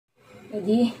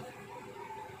Ready?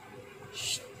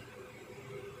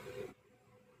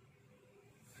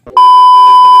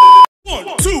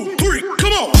 One, two, three,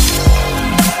 come on!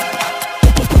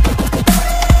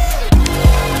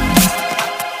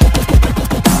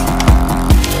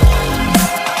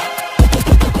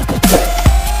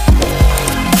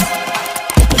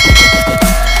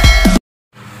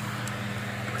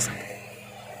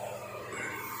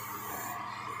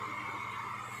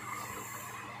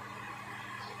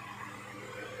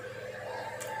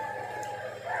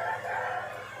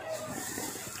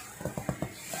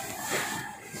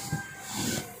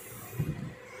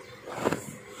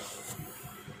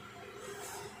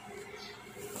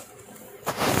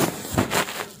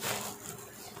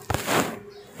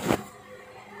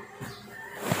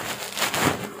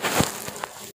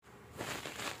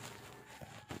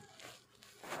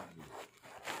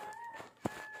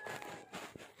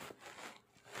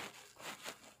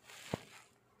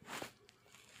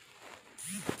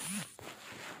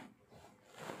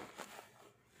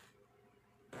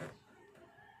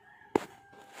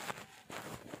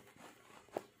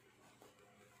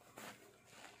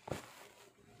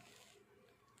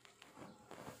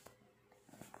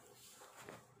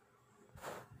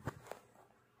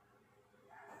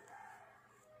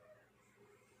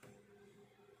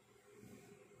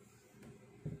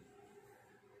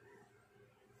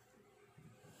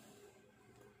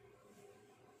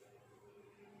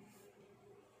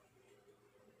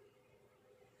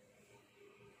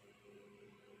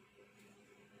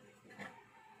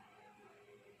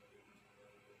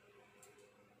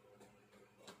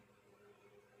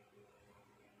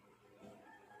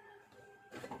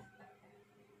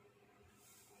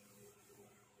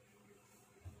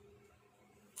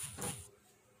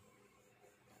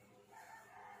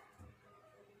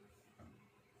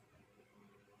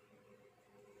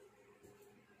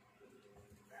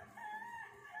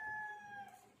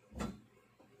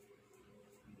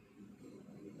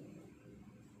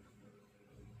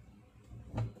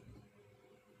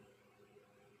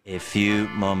 A few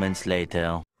moments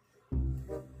later.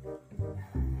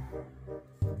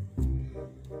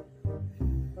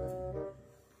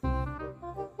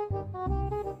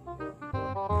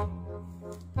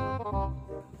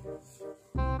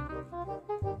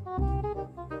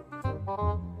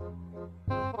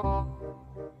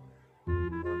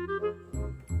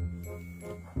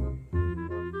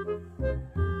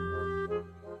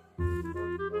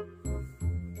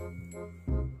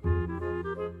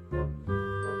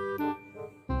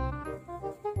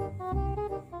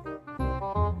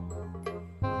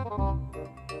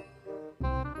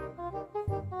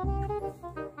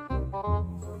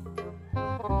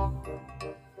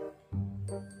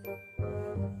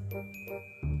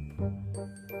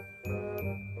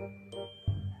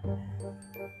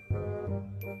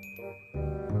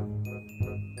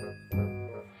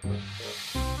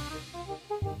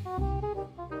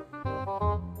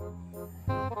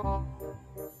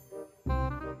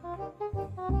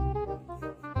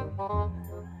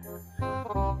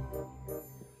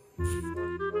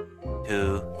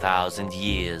 Thousand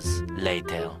years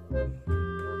later.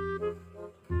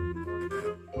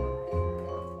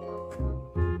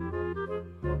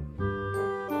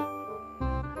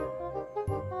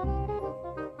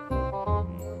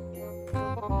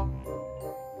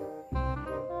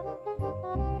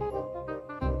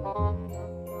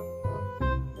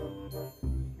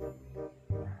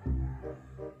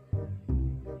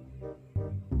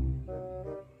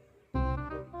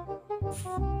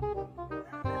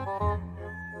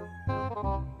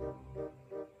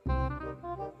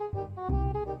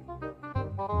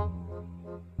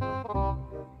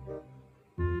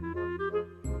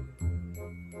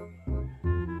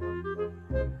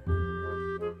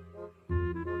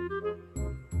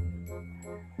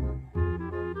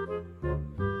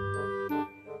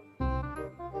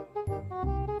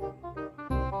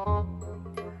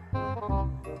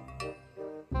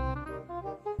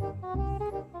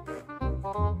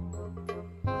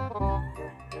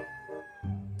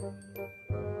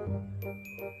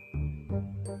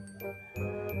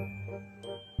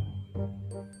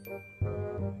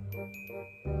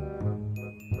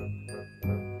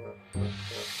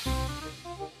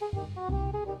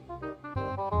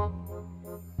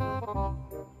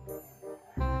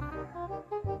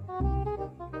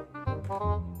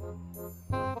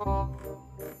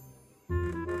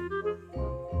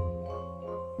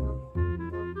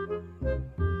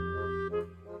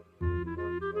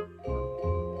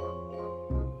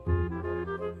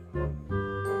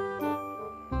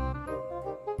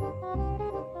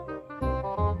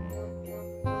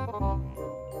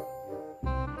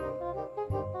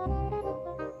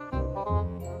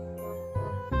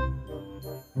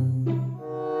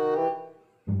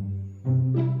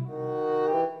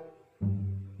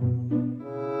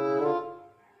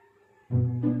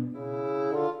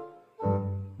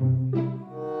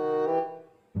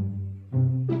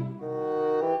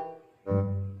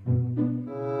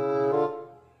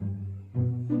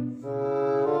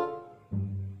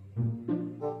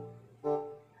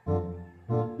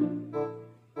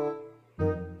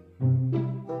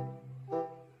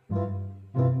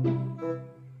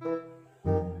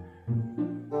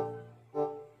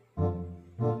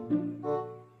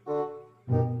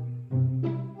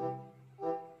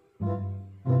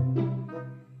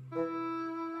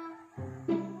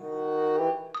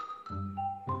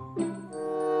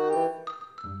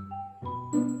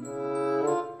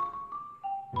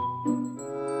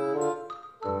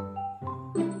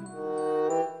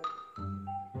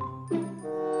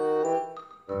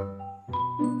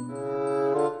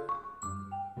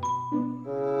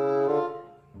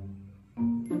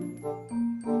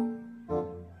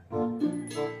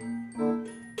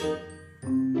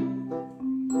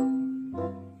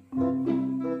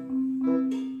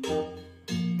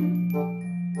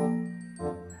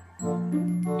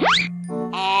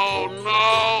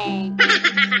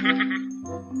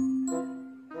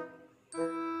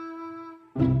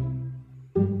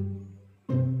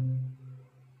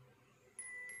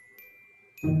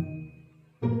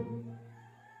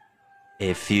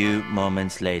 A few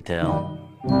moments later. Ba't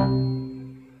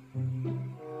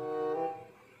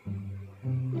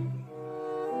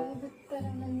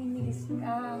parang naninilis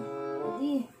ka?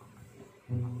 Hindi.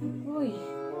 Uy.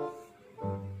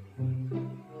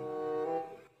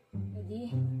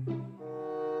 Hindi.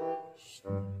 Shh.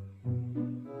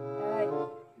 Ay.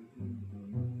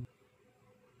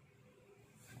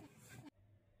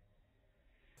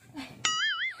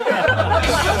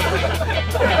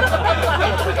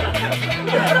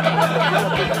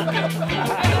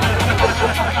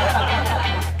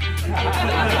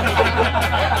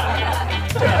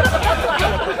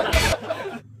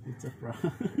 It's a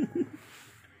prank.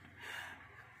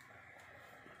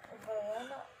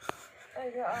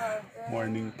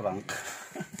 Morning prank.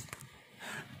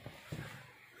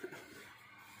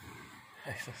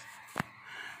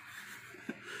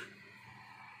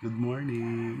 Good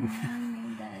morning.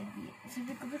 Morning, Daddy.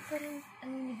 Sabi ko, ba't parang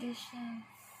naninigas siya?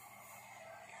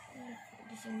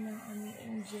 Gising ng aming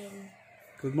angel.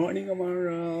 Good morning,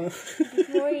 Amara.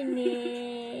 Good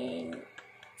morning!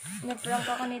 Na-prank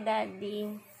ako ni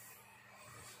Daddy.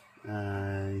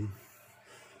 Hi.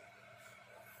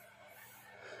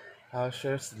 How's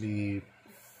your sleep?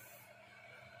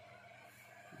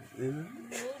 Good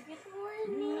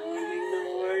morning!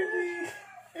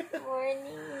 Good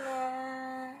morning na.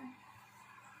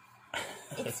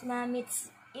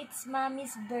 It's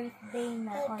Mommy's birthday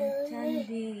na on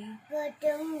Sunday.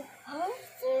 Huh?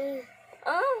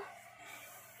 Oh!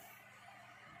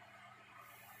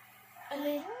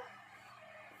 Ano?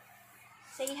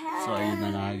 Say hi! So, ayun na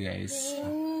nga, guys.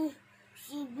 Ano?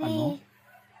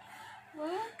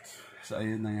 What? So,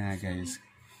 ayun na nga, guys.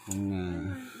 Kung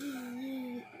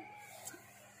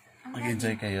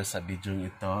mag-enjoy kayo sa video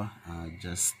ito,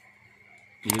 just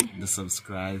click the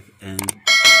subscribe and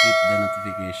hit the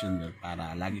notification bell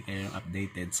para lagi kayong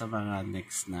updated sa mga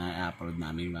next na upload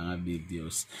namin mga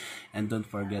videos. And don't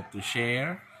forget to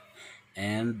share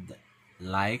and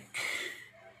like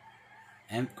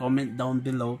and comment down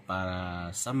below para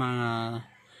sa mga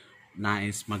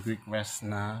nais mag-request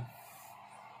na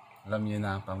alam niyo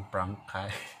na pang prank kay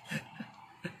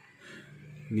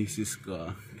misis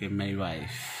ko, kay my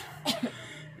wife.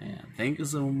 Ayan. Thank you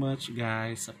so much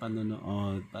guys sa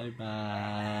panonood. Bye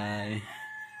bye.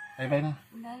 Bye bye na.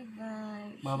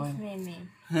 Bye-bye. Bye-bye. She's Meme.